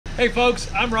Hey folks,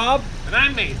 I'm Rob. And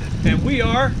I'm Nathan. And we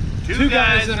are Two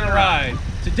Guys in a Ride.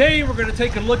 Today we're going to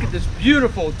take a look at this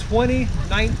beautiful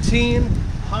 2019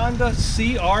 Honda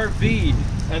CR-V.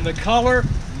 And the color,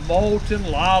 molten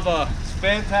lava. It's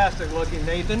fantastic looking,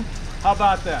 Nathan. How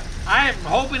about that? I am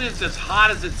hoping it's as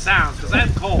hot as it sounds, because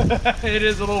I'm cold. It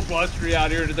is a little blustery out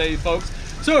here today, folks.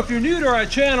 So if you're new to our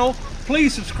channel,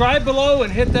 please subscribe below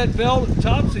and hit that bell at the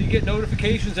top so you get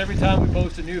notifications every time we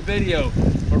post a new video.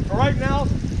 But for right now,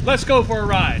 let's go for a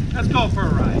ride. Let's go for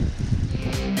a ride.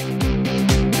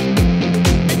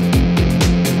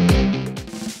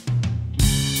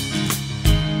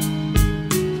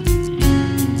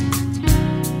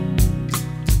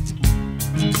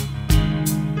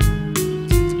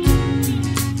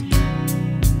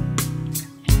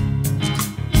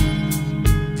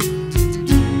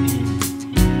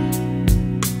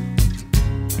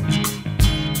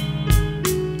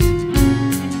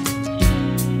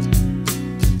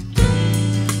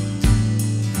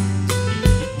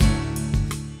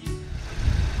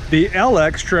 The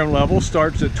LX trim level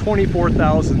starts at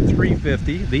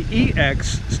 $24,350. The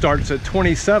EX starts at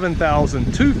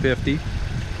 $27,250.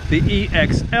 The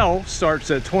EXL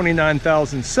starts at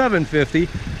 $29,750.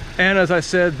 And as I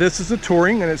said, this is a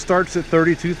touring and it starts at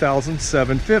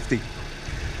 $32,750.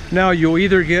 Now you'll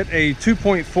either get a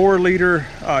 2.4 liter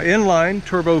inline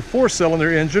turbo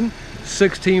 4-cylinder engine,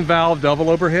 16 valve double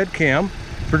overhead cam,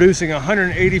 producing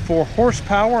 184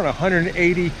 horsepower and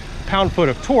 180 pound-foot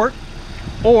of torque.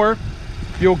 Or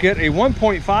you'll get a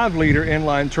 1.5 liter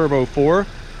inline turbo 4,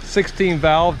 16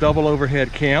 valve double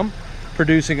overhead cam,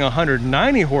 producing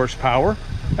 190 horsepower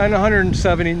and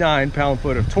 179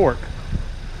 pound-foot of torque.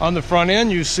 On the front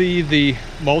end, you see the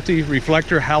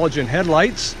multi-reflector halogen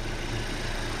headlights,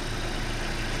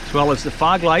 as well as the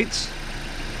fog lights.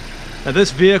 Now this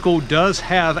vehicle does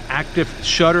have active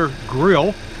shutter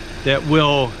grille that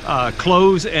will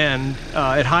close and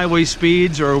at highway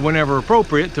speeds or whenever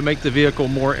appropriate to make the vehicle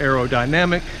more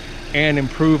aerodynamic and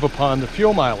improve upon the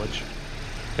fuel mileage.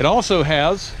 It also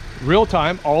has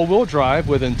real-time all-wheel drive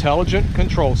with intelligent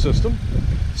control system,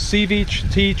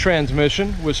 CVT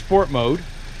transmission with sport mode.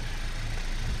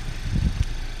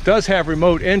 It does have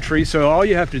remote entry, so all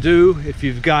you have to do if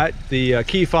you've got the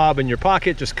key fob in your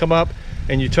pocket, just come up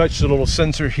and you touch the little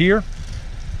sensor here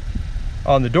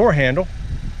on the door handle,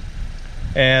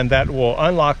 and that will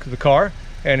unlock the car.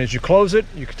 And as you close it,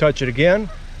 you can touch it again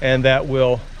and that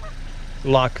will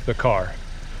lock the car.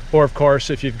 Or of course,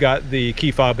 if you've got the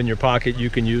key fob in your pocket, you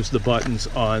can use the buttons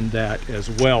on that as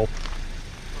well.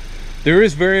 There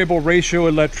is variable ratio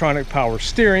electronic power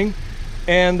steering,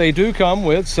 and they do come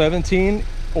with 17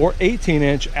 or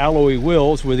 18-inch alloy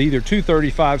wheels with either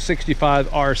 235/65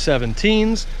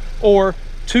 R17s or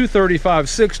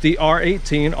 235/60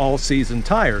 R18 all-season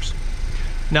tires.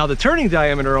 Now the turning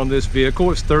diameter on this vehicle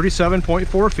is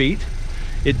 37.4 feet.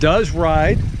 It does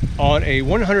ride on a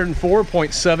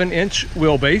 104.7-inch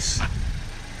wheelbase.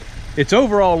 Its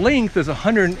overall length is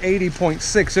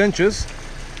 180.6 inches.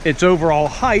 Its overall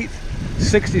height,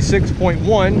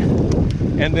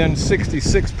 66.1, and then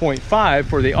 66.5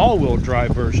 for the all-wheel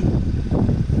drive version.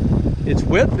 Its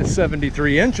width is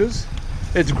 73 inches.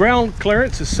 Its ground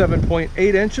clearance is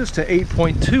 7.8 inches to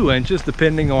 8.2 inches,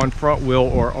 depending on front wheel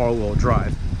or all-wheel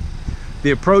drive.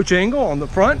 The approach angle on the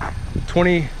front,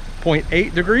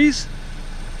 20.8 degrees,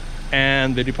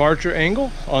 and the departure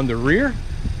angle on the rear,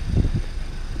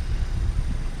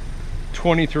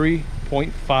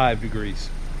 23.5 degrees.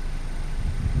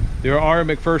 There are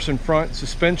McPherson front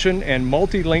suspension and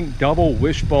multi-link double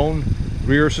wishbone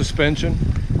rear suspension.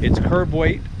 Its curb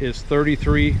weight is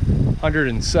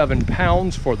 3,307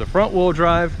 pounds for the front wheel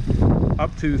drive,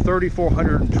 up to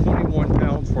 3,421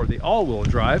 pounds for the all-wheel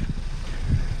drive.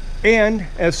 And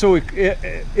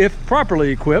if properly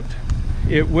equipped,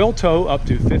 it will tow up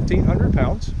to 1,500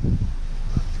 pounds.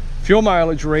 Fuel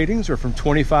mileage ratings are from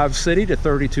 25 city to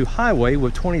 32 highway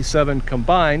with 27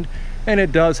 combined, and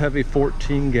it does have a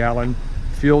 14-gallon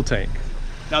fuel tank.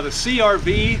 Now the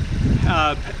CR-V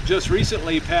just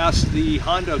recently passed the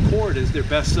Honda Accord as their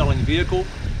best-selling vehicle.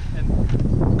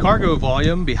 And cargo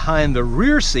volume behind the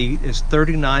rear seat is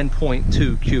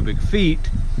 39.2 cubic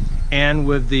feet, and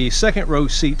with the second row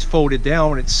seats folded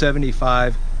down, it's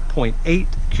 75.8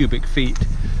 cubic feet.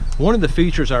 One of the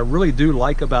features I really do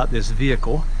like about this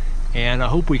vehicle, and I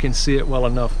hope we can see it well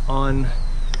enough on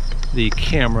the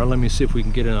camera, let me see if we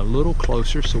can get in a little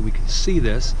closer so we can see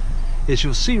this, is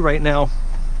you'll see right now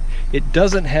it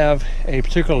doesn't have a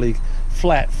particularly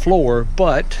flat floor,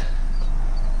 but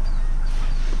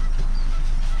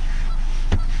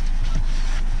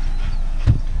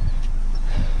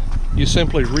you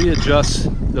simply readjust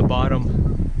the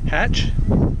bottom hatch,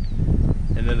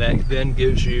 and then that then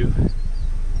gives you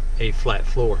a flat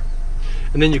floor.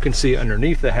 And then you can see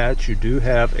underneath the hatch you do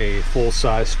have a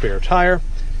full-size spare tire,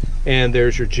 and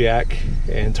there's your jack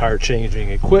and tire changing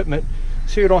equipment,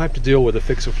 so you don't have to deal with a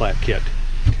fix-a-flat kit.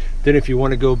 Then if you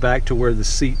want to go back to where the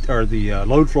seat or the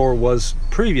load floor was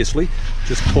previously,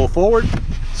 just pull forward,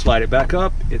 slide it back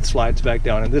up, it slides back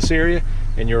down in this area,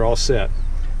 and you're all set.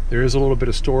 There is a little bit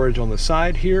of storage on the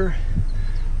side here,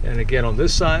 and again on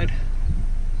this side,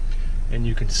 and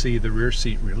you can see the rear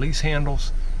seat release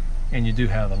handles, and you do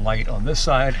have a light on this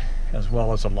side as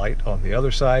well as a light on the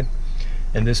other side.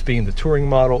 And this being the touring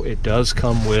model, it does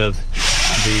come with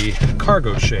the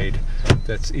cargo shade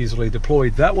that's easily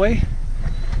deployed that way.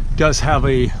 Does have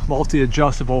a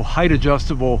multi-adjustable, height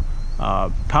adjustable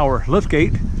power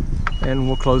liftgate, and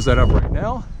we'll close that up right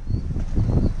now.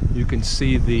 You can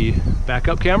see the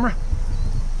backup camera,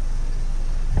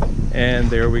 and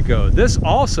there we go. This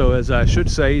also, as I should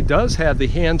say, does have the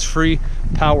hands-free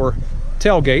power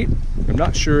tailgate. I'm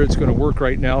not sure it's going to work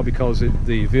right now because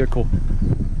the vehicle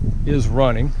is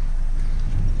running,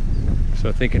 so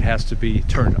I think it has to be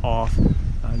turned off.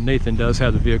 Nathan does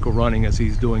have the vehicle running as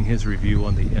he's doing his review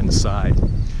on the inside.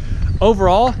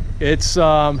 Overall, it's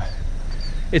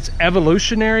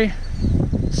evolutionary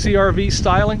CRV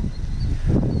styling.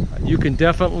 You can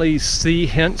definitely see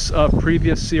hints of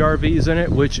previous CRVs in it,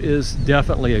 which is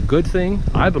definitely a good thing,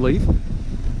 I believe.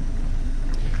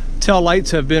 Tail lights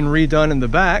have been redone in the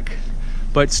back,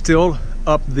 but still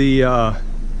up the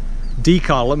D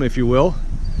column, if you will,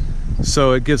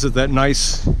 so it gives it that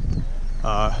nice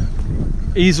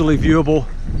easily viewable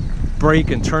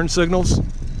brake and turn signals.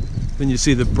 Then you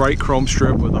see the bright chrome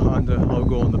strip with the Honda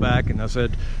logo on the back, and I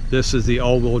said this is the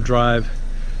all-wheel drive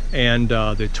and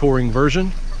the touring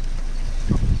version.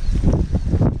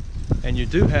 And you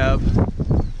do have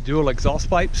dual exhaust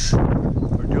pipes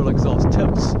or dual exhaust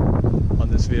tips on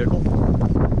this vehicle.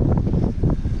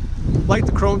 Like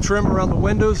the chrome trim around the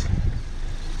windows.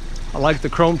 I like the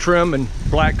chrome trim and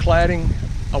black cladding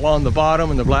along the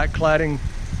bottom and the black cladding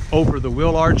over the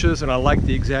wheel arches, and I like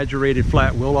the exaggerated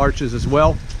flat wheel arches as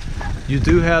well. You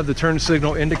do have the turn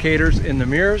signal indicators in the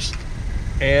mirrors,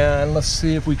 and let's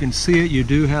see if we can see it. You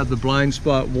do have the blind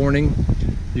spot warning.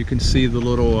 You can see the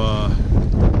little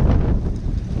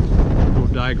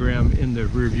diagram in the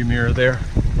rear view mirror there.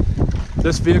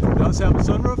 This vehicle does have a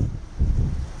sunroof,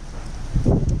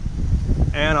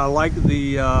 and I like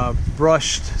the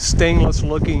brushed stainless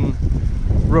looking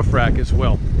roof rack as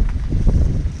well.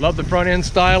 Love the front end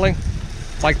styling,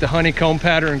 like the honeycomb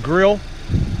pattern grille,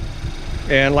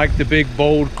 and like the big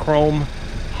bold chrome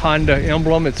Honda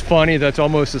emblem. It's funny, that's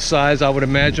almost the size, I would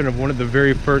imagine, of one of the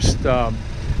very first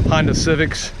Honda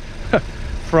Civics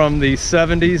from the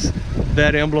 70s.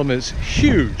 That emblem is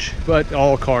huge, but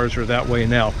all cars are that way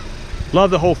now. Love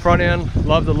the whole front end,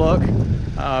 love the look.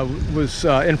 Was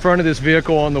in front of this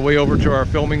vehicle on the way over to our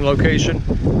filming location,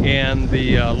 and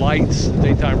the lights,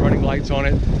 daytime running lights on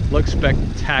it, look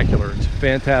spectacular. It's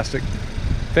fantastic,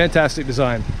 fantastic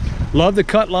design. Love the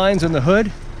cut lines in the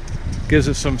hood. Gives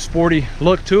it some sporty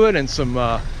look to it, and some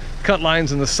cut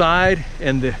lines in the side,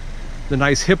 and the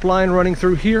nice hip line running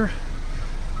through here,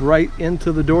 right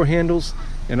into the door handles,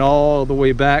 and all the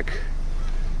way back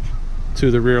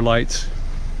to the rear lights.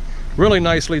 Really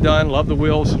nicely done. Love the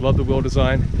wheels, love the wheel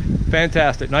design.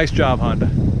 Fantastic, nice job,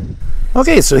 Honda.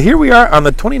 Okay, so here we are on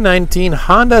the 2019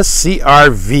 Honda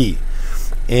CR-V,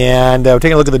 and we're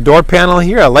taking a look at the door panel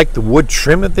here. I like the wood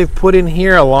trim that they've put in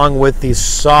here, along with these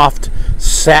soft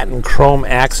satin chrome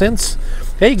accents.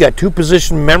 Okay, you got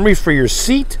 2-position memory for your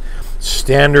seat,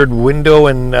 standard window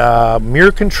and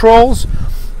mirror controls.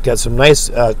 Got some nice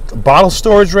bottle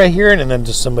storage right here, and then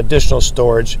just some additional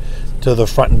storage to the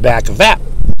front and back of that.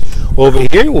 Over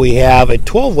here we have a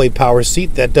 12-way power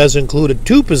seat that does include a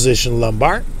 2-position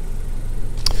lumbar.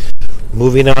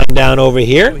 Moving on down over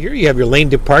here. Here you have your lane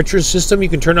departure system you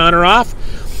can turn on or off.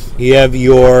 You have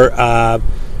your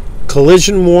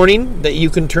collision warning that you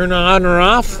can turn on or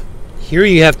off. Here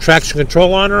you have traction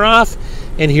control on or off.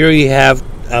 And here you have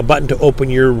a button to open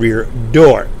your rear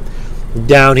door.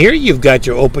 Down here you've got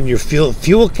your open your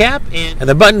fuel cap and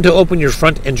the button to open your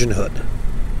front engine hood.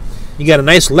 You got a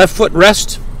nice left foot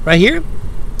rest right here.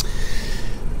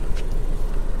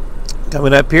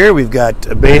 Coming up here, we've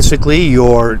got basically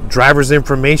your driver's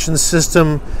information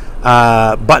system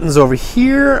buttons over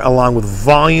here, along with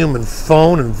volume and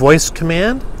phone and voice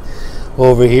command.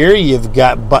 Over here, you've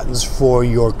got buttons for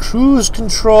your cruise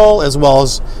control, as well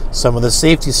as some of the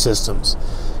safety systems.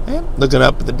 Okay, looking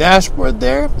up at the dashboard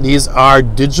there, these are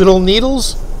digital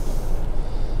needles.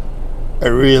 I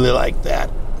really like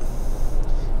that.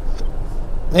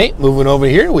 Hey, moving over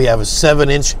here, we have a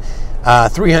 7-inch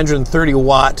 330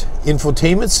 watt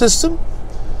infotainment system.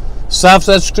 Soft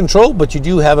touch control, but you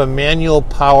do have a manual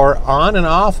power on and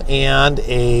off and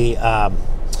a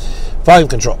volume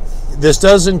control. This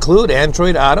does include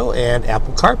Android Auto and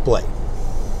Apple CarPlay.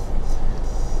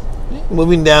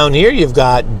 Moving down here, you've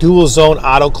got dual zone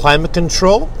auto climate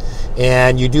control,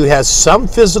 and you do have some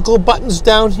physical buttons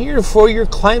down here for your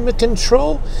climate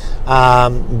control,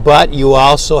 but you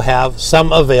also have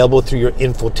some available through your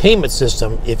infotainment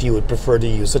system if you would prefer to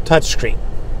use a touchscreen.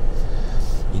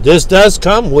 This does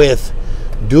come with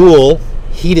dual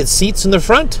heated seats in the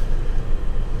front.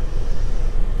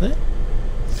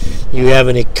 You have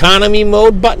an economy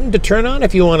mode button to turn on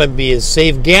if you want to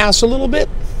save gas a little bit.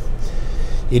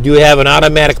 You do have an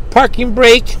automatic parking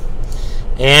brake,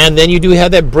 and then you do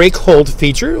have that brake hold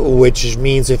feature, which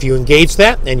means if you engage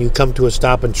that and you come to a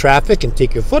stop in traffic and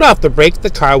take your foot off the brake, the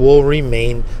car will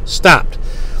remain stopped.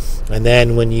 And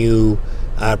then when you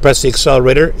press the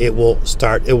accelerator, it will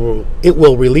start. It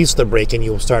will release the brake, and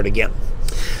you will start again.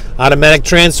 Automatic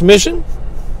transmission.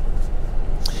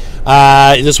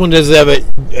 This one does have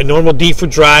a normal D for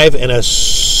drive and a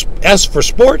S for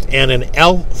sport and an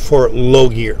L for low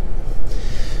gear.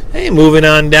 Hey, moving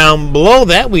on down below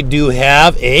that, we do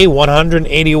have a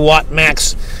 180 watt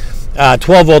max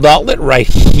 12 volt outlet right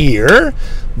here,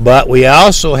 but we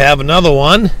also have another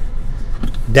one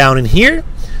down in here,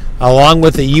 along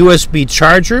with a USB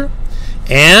charger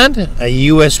and a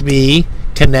USB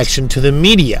connection to the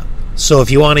media. So if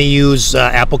you want to use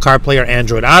Apple CarPlay or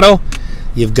Android Auto,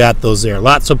 you've got those there.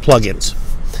 Lots of plugins.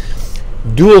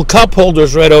 Dual cup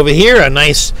holders right over here. A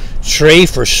nice tray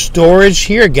for storage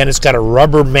here. Again, it's got a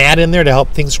rubber mat in there to help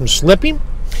things from slipping.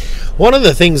 One of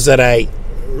the things that I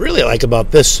really like about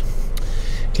this,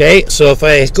 okay, so if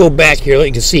I go back here,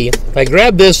 you can see, if I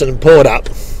grab this and pull it up,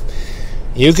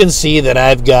 you can see that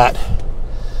I've got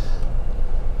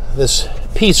this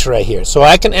piece right here. So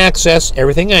I can access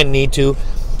everything I need to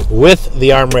with the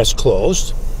armrest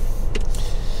closed.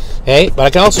 Okay, but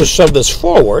I can also shove this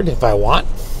forward if I want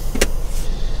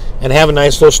and have a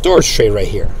nice little storage tray right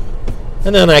here.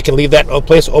 And then I can leave that in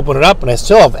place, open it up, and I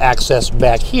still have access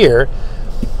back here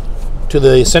to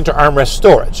the center armrest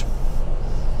storage.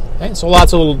 Okay, so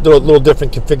lots of little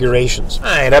different configurations. All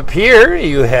right, up here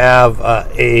you have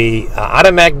a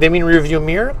automatic dimming rear view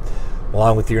mirror,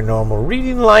 along with your normal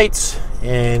reading lights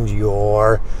and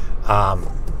your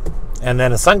and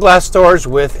then a sunglass storage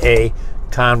with a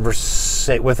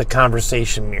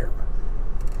conversation mirror.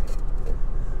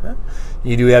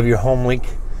 You do have your home link.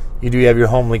 You do have your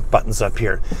home link buttons up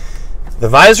here. The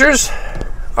visors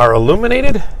are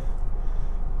illuminated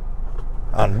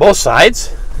on both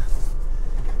sides,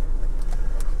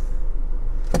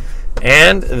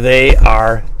 and they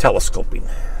are telescoping.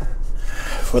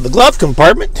 For the glove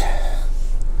compartment,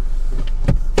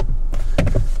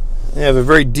 you have a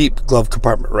very deep glove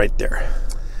compartment right there.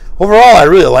 Overall, I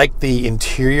really like the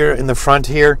interior in the front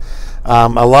here. I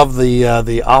love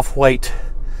the off-white.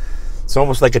 It's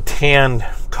almost like a tan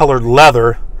colored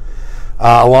leather,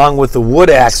 along with the wood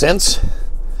accents,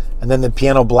 and then the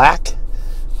piano black,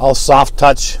 all soft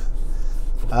touch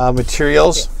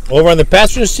materials. Over on the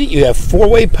passenger seat, you have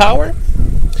 4-way power,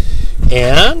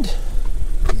 and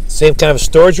same kind of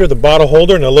storage here, the bottle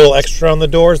holder and a little extra on the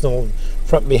doors, the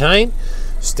front and behind.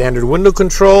 Standard window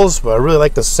controls, but I really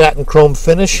like the satin chrome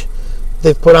finish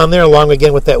they've put on there, along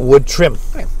again with that wood trim.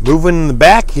 Right. Moving in the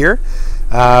back here,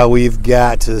 we've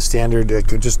got the standard,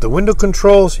 just the window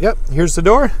controls. Yep, here's the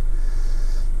door.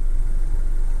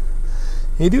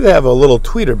 You do have a little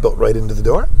tweeter built right into the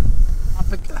door.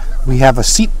 We have a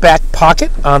seat back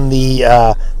pocket on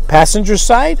the passenger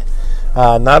side,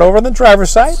 not over on the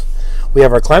driver's side. We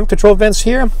have our climate control vents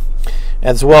here,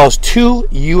 as well as 2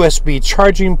 USB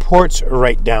charging ports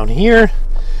right down here,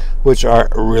 which are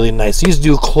really nice. These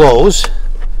do close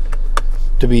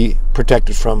to be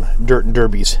protected from dirt and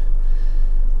derbies.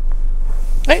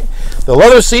 Right. The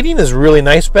leather seating is really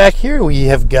nice back here. We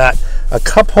have got a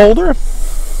cup holder,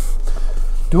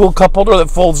 dual cup holder that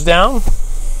folds down,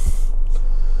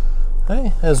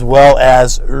 okay, as well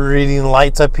as reading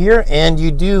lights up here, and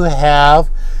you do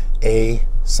have a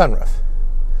sunroof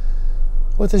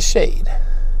with a shade.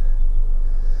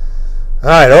 All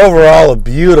right, overall a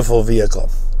beautiful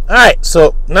vehicle. All right,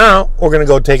 so now we're going to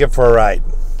go take it for a ride.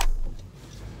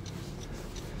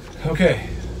 Okay,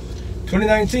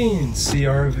 2019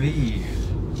 CR-V,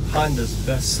 Honda's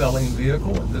best-selling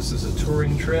vehicle. This is a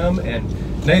touring trim,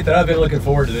 and Nathan, I've been looking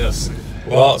forward to this.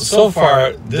 Well, so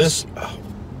far this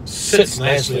sits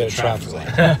nicely at a traffic light.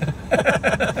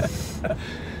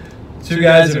 Two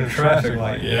guys in a traffic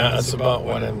light. Yeah, that's about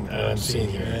what I'm seeing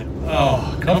here.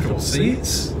 Oh, comfortable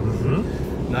seats.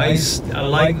 Mm-hmm. Nice. I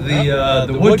like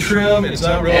the wood trim. It's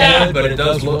not real wood, but it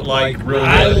does look like real wood.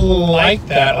 I like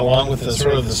that, along with the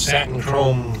sort of the satin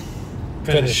chrome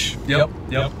finish. Yep.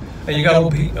 And you got a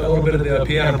little bit of the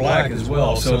piano black as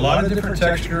well. So a lot of different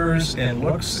textures and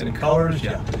looks and colors,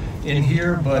 in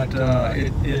here. But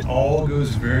it all goes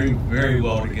very, very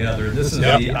well together. This is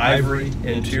the ivory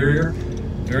interior,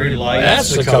 very light.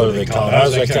 That's the color they call it. I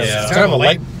was like, it's kind of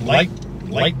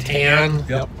a light tan.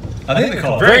 Yep. I think they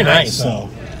call it very nice. So.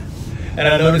 And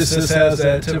I noticed this has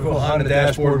that typical Honda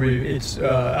dashboard where it's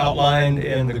outlined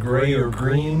in the gray or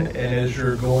green, and as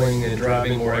you're going and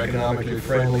driving more economically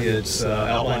friendly, it's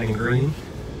outlined in green.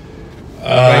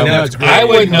 Right now it's green. I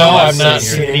would know. I'm not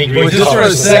seeing any green. Well, just for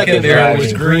a second there, it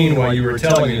was green while you were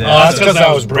telling me that. Oh, that's because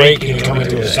I was braking and coming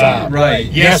to a stop. Right.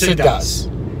 Yes, it does.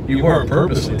 You weren't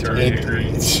purposely turning it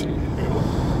green.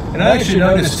 And I actually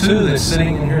noticed too that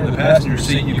sitting in here in the passenger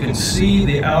seat, you can see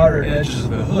the outer edges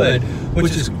of the hood,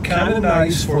 which is kind of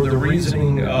nice for the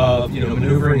reasoning of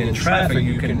maneuvering in traffic.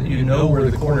 You know where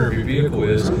the corner of your vehicle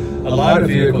is. A lot of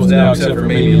vehicles now, except for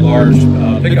maybe large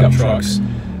pickup trucks,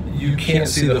 you can't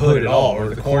see the hood at all or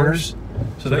the corners.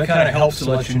 So that kind of helps to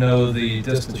let you know the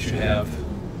distance you have.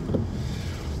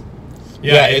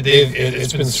 Yeah,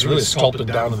 it's been really sculpted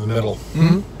down in the middle.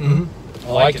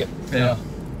 I like it. Yeah.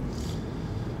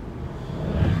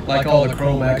 Like all the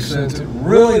chrome accents, it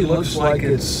really looks like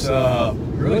it's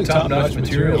really top-notch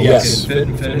material. Yes. It can fit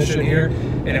and finish in here,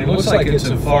 and it looks like it's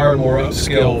a far more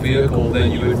upscale vehicle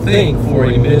than you would think for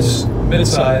a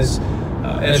mid-size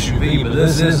SUV. But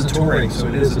this is a touring, so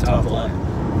it is a top line.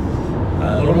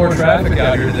 A little more traffic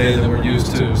out here today than we're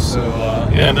used to, so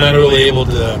I'm not really able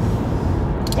to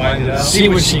find it out. See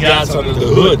what she got under the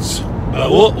hoods.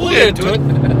 We'll get into it.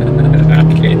 I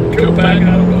can't go back.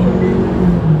 I don't know.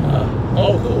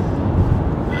 Oh, cool.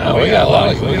 Yeah, we got a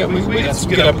lot of we got some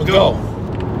get up and go.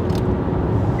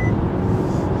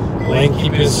 Lane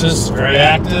keeping assist is very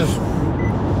active.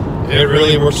 It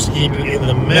really works to keep you in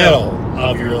the middle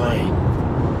of your lane,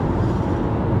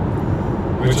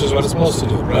 which is what it's supposed to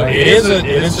do. But it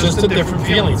is just a different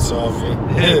feeling. So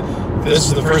if this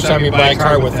is the first time you buy a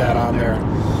car with that on there,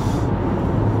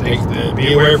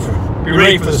 be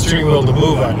ready for the steering wheel to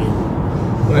move on you.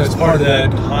 Well, it's part of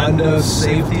that Honda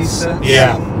safety sense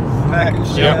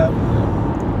package. Yep.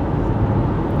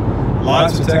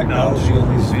 Lots of technology in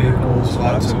these vehicles,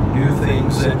 lots of new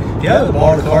things that if you haven't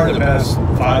bought a car in the past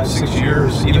 5-6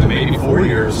 years, even maybe 4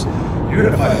 years, you're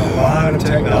going to find a lot of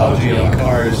technology on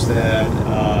cars that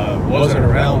wasn't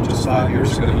around just 5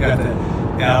 years ago. You got the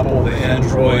Apple, the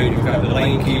Android, you've got the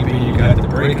lane keeping, you've got the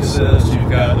brake assist, you've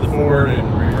got the forward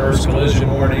and reverse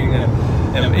collision warning, and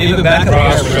even back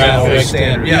cross traffic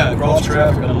standard. Yeah, cross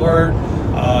traffic alert.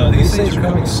 These things are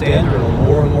coming standard on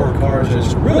more and more cars, and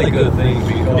it's a really good thing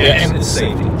because it's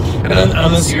safety. And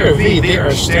on the CR-V, they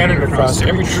are standard across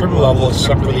every trim level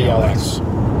except for the LX.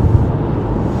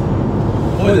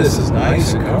 Boy, this is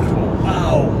nice and comfortable.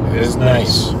 Wow, it is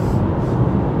nice.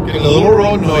 Getting a little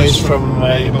road noise from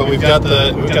but we've got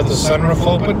the sunroof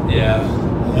open. Yeah,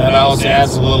 that always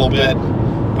adds a little bit,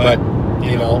 but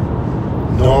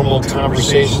normal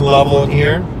conversation level in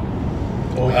here.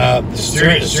 The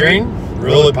steering,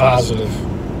 really positive.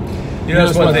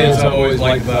 That's one thing I've always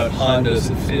liked about Hondas.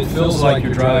 It feels like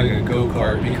you're driving a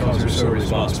go-kart because they're so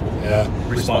responsible. Yeah.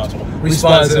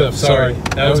 Responsive, sorry.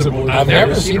 That was I've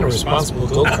never seen a responsible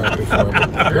go-kart before, but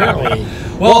apparently...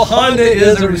 Well, Honda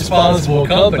is a responsible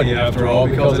company, after all,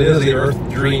 because it is the Earth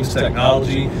Dreams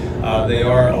technology. They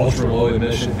are ultra-low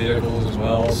emission vehicles as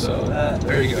well, so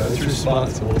there you go. It's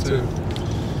responsible, too.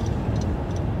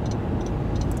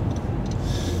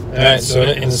 All right, so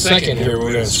in a second here,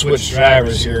 we're going to switch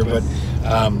drivers here, but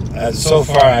so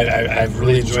far, I've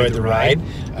really enjoyed the ride.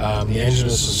 The engine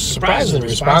is surprisingly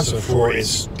responsive for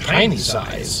its tiny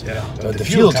size, but the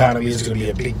fuel economy is going to be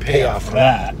a big payoff for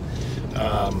that.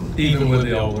 Even with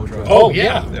the all-wheel drive. Oh,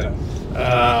 yeah.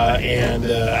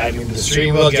 I mean, the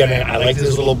steering wheel, again, I like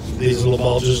these little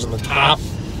bulges on the top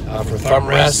for thumb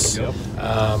rests.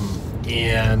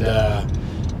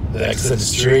 The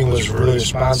steering was really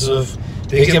responsive.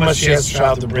 Didn't get much chance to try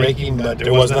out the braking, but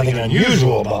there was nothing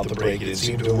unusual about the braking. It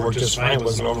seemed to have worked just fine. It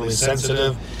wasn't overly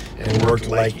sensitive and worked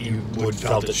like you would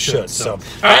felt it should. So, all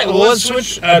right, well, let's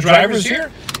switch drivers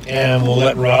here, and we'll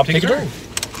let Rob take a turn.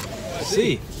 I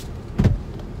see.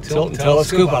 Tilt and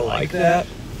telescope, I like that.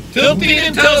 Tilting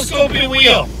and telescoping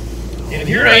wheel. And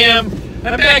here I am.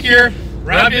 I'm back here.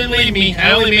 Rob didn't leave me.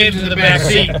 I only made it to the back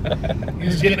seat. He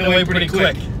was getting away pretty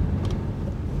quick.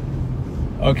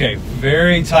 Okay,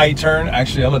 very tight turn.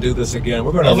 Actually, I'm gonna do this again.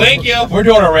 We're gonna. Oh, thank you. We're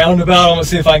doing a roundabout. I'm gonna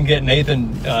see if I can get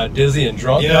Nathan dizzy and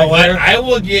drunk. You know what?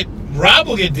 There. Rob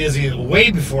will get dizzy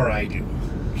way before I do.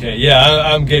 Okay,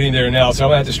 yeah, I'm getting there now, so I'm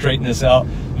gonna have to straighten this out.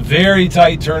 Very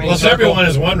tight turning. Plus, circle. everyone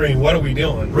is wondering, what are we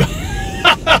doing?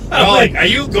 Like, are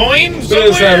you going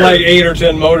somewhere? There's like 8 or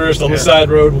 10 motorists on the side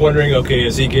road wondering, okay,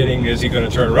 is he going to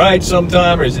turn right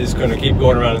sometime, or is he going to keep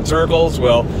going around in circles?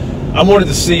 Well, I wanted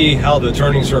to see how the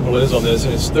turning circle is on this,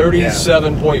 and it's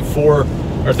 37.4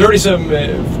 or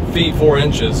 37 feet 4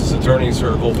 inches is a turning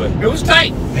circle, but It was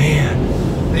tight. man,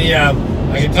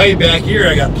 I can tell you back here,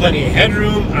 I got plenty of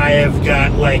headroom. I have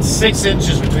got like 6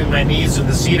 inches between my knees and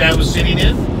the seat I was sitting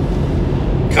in.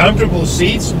 Comfortable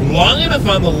seats, long enough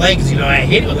on the legs. You know, I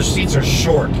hate it when the seats are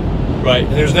short. right.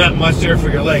 And there's not much there for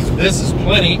your legs. This is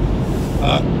plenty.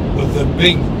 With the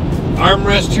big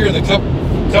armrest here, the cup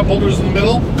holders in the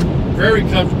middle, very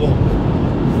comfortable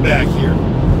back here.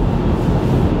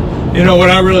 You know, what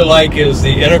I really like is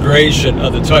the integration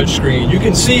of the touchscreen. You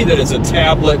can see that it's a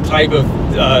tablet type of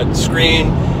screen,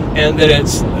 and that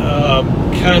it's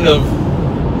kind of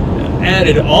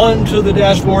added onto the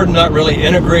dashboard, not really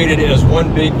integrated as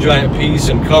one big giant piece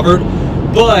and covered,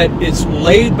 but it's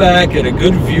laid back at a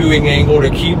good viewing angle to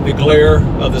keep the glare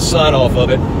of the sun off of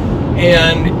it,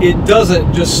 and it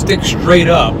doesn't just stick straight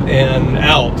up and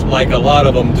out like a lot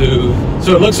of them do,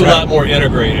 so it looks a lot more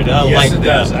integrated. I Yes, like it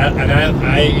that. does.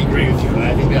 I agree with you.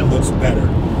 I think that looks better.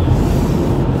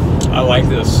 I like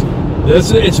this.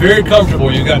 It's very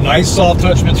comfortable. You've got nice soft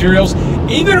touch materials.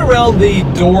 Even around the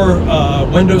door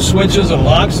window switches and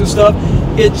locks and stuff,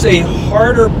 it's a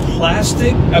harder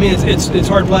plastic. I mean, it's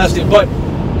hard plastic, but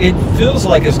it feels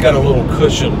like it's got a little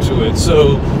cushion to it.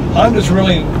 So Honda's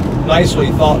really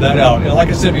nicely thought that out. And like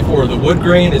I said before, the wood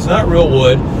grain is not real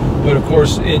wood, but of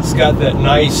course it's got that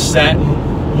nice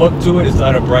satin look to it. It's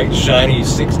not a bright, shiny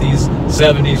 60s,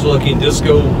 70s looking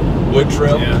disco wood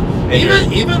trim. Yeah.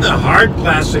 Even the hard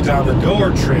plastic on the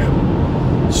door trim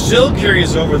still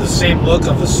carries over the same look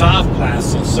of the soft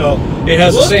plastic. So it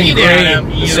has the same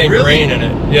grain, grain in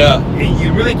it. Yeah.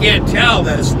 You really can't tell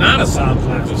that it's not a soft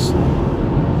plastic.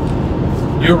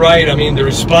 You're right. I mean, the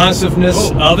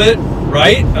responsiveness of it,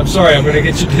 right? I'm sorry, I'm going to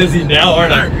get you dizzy now,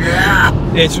 aren't I? Yeah.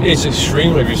 It's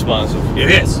extremely responsive.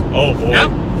 It is. Oh boy. Yep.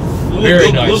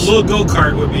 Very nice. Little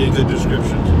go-kart would be a good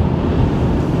description.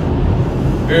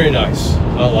 Very nice.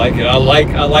 I like it. I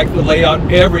like the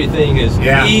layout. Everything is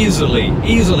easily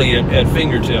at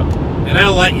fingertip. And I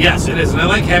like, yes, it is. And I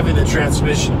like having the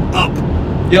transmission up.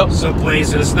 Yep.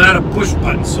 Someplace, and it's not a push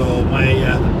button, so my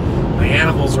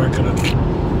animals aren't going to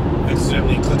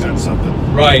accidentally click on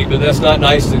something. Right, but that's not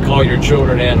nice to call your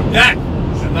children animals. Yeah.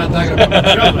 I'm not talking about my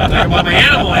children. I'm talking about my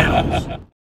animals.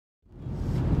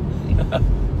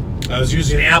 I was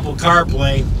using Apple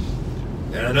CarPlay,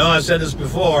 and I know I've said this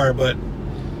before, but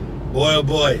boy, oh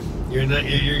boy, you're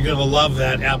gonna love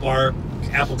that Apple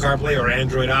CarPlay or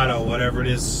Android Auto, whatever it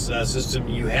is system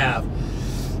you have.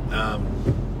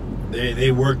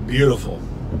 They work beautiful.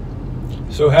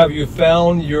 So, have you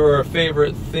found your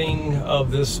favorite thing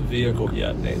of this vehicle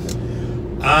yet,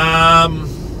 Nathan?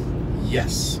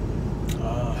 Yes.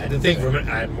 I had to think for a minute.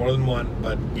 I had more than one,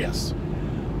 but yes.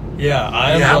 Yeah,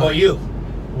 how about you?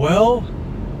 Well,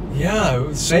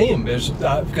 yeah, same.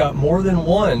 I've got more than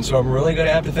one, so I'm really going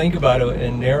to have to think about it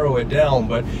and narrow it down.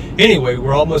 But anyway,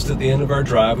 we're almost at the end of our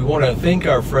drive. We want to thank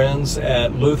our friends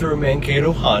at Luther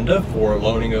Mankato Honda for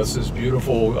loaning us this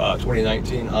beautiful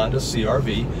 2019 Honda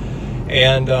CR-V.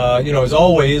 And, you know, as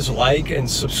always, like and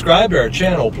subscribe to our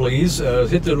channel, please.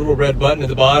 Hit the little red button at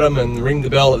the bottom and ring the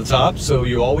bell at the top so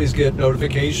you always get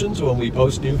notifications when we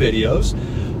post new videos.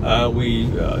 We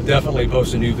definitely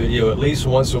post a new video at least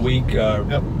once a week.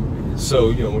 So,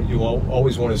 you know, you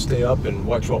always want to stay up and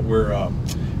watch what we're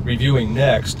reviewing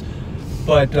next.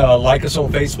 But like us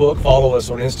on Facebook, follow us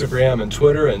on Instagram and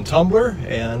Twitter and Tumblr.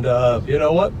 And you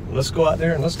know what? Let's go out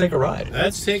there and let's take a ride.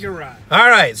 Let's take a ride. All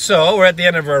right, so we're at the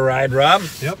end of our ride, Rob.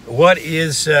 Yep. What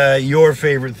is your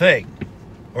favorite thing?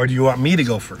 Or do you want me to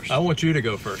go first? I want you to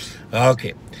go first.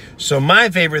 Okay. So my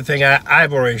favorite thing,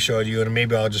 I've already showed you, and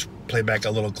maybe I'll just play back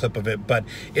a little clip of it, but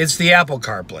it's the Apple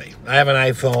CarPlay. I have an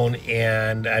iPhone,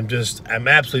 and I'm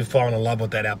absolutely falling in love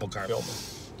with that Apple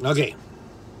CarPlay. Okay.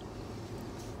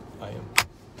 I am.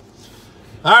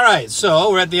 All right,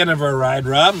 so we're at the end of our ride,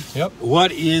 Rob. Yep.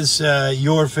 What is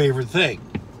your favorite thing?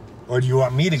 Or do you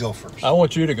want me to go first? I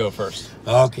want you to go first.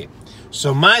 Okay.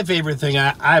 So my favorite thing,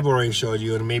 I've already showed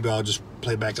you, and maybe I'll just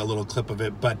play back a little clip of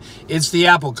it, but it's the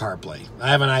Apple CarPlay.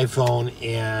 I have an iPhone,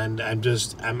 and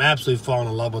I'm absolutely falling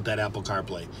in love with that Apple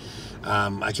CarPlay.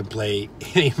 I can play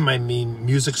any of my main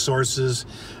music sources.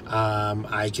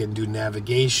 I can do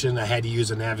navigation. I had to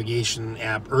use a navigation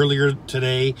app earlier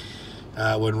today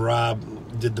when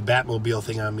Rob did the Batmobile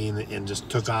thing on me and just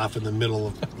took off in the middle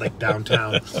of like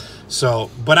downtown. So,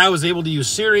 but I was able to use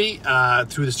Siri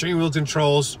through the steering wheel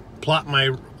controls, plot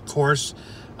my course,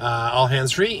 all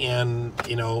hands-free, and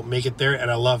make it there. And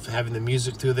I love having the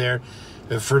music through there.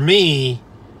 But for me,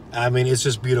 I mean, it's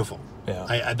just beautiful.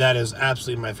 Yeah, that is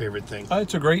absolutely my favorite thing.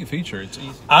 It's a great feature. It's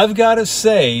easy. I've got to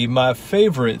say, my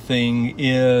favorite thing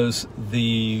is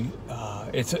the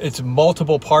it's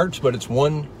multiple parts, but it's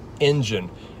one engine.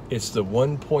 It's the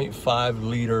 1.5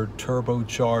 liter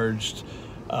turbocharged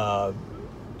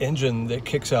engine that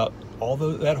kicks out all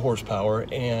that horsepower,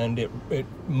 and it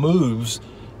moves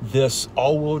this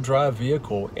all-wheel drive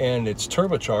vehicle, and it's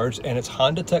turbocharged, and it's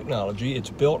Honda technology.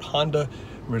 It's built Honda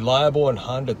reliable and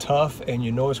Honda tough, and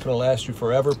you know it's going to last you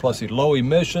forever, plus the low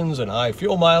emissions and high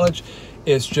fuel mileage.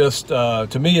 It's just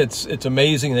to me it's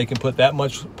amazing they can put that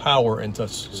much power into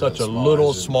such a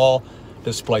little small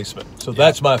displacement. So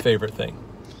that's my favorite thing.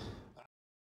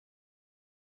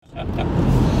 I'm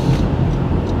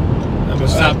gonna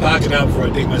stop talking now before I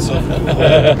take myself into the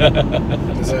hole,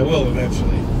 because I will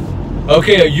eventually.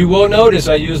 Okay, you will notice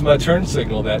I used my turn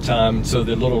signal that time, so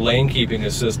the little lane keeping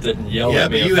assist didn't yell at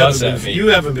me and fuss at me. You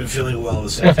haven't been feeling well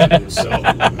this afternoon, so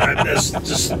that's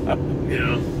just,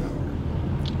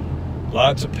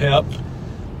 Lots of pep,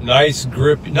 nice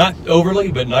grip, not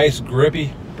overly, but nice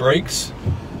grippy brakes.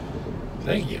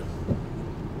 Thank you.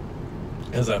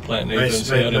 As I plant Nathan's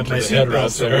head into the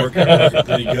headrest there.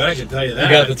 Pretty good, I can tell you that.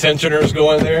 You got the tensioners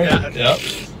going there? Yeah. Yep.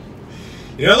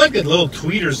 I like the little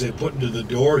tweeters they put into the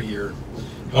door here.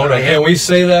 Hold on, can we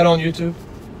say that on YouTube?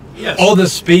 Yes. Oh, the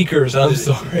speakers, I'm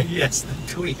sorry. Yes, the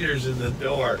tweeters in the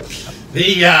door.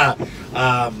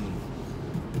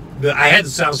 I had the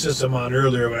sound system on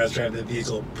earlier when I was driving the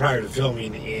vehicle prior to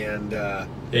filming, and yeah,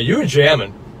 you were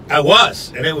jamming. I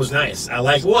was, and it was nice. I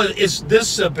like. Well,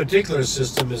 this particular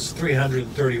system is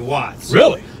 330 watts.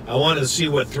 Really? I wanted to see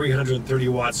what 330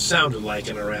 watts sounded like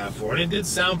in a RAV4, and it did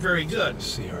sound very good.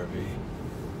 CRV.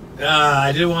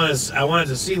 I wanted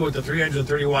to see what the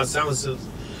 330 watt sound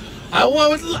system. I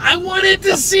wanted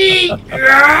to see.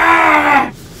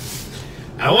 I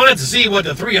wanted to see what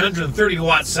the 330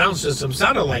 watt sound system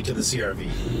sounded like in the CRV.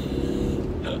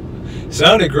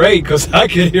 Sounded great because I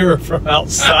could hear it from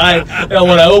outside. And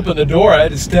when I opened the door, I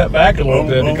had to step back a little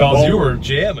bit because you were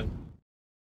jamming.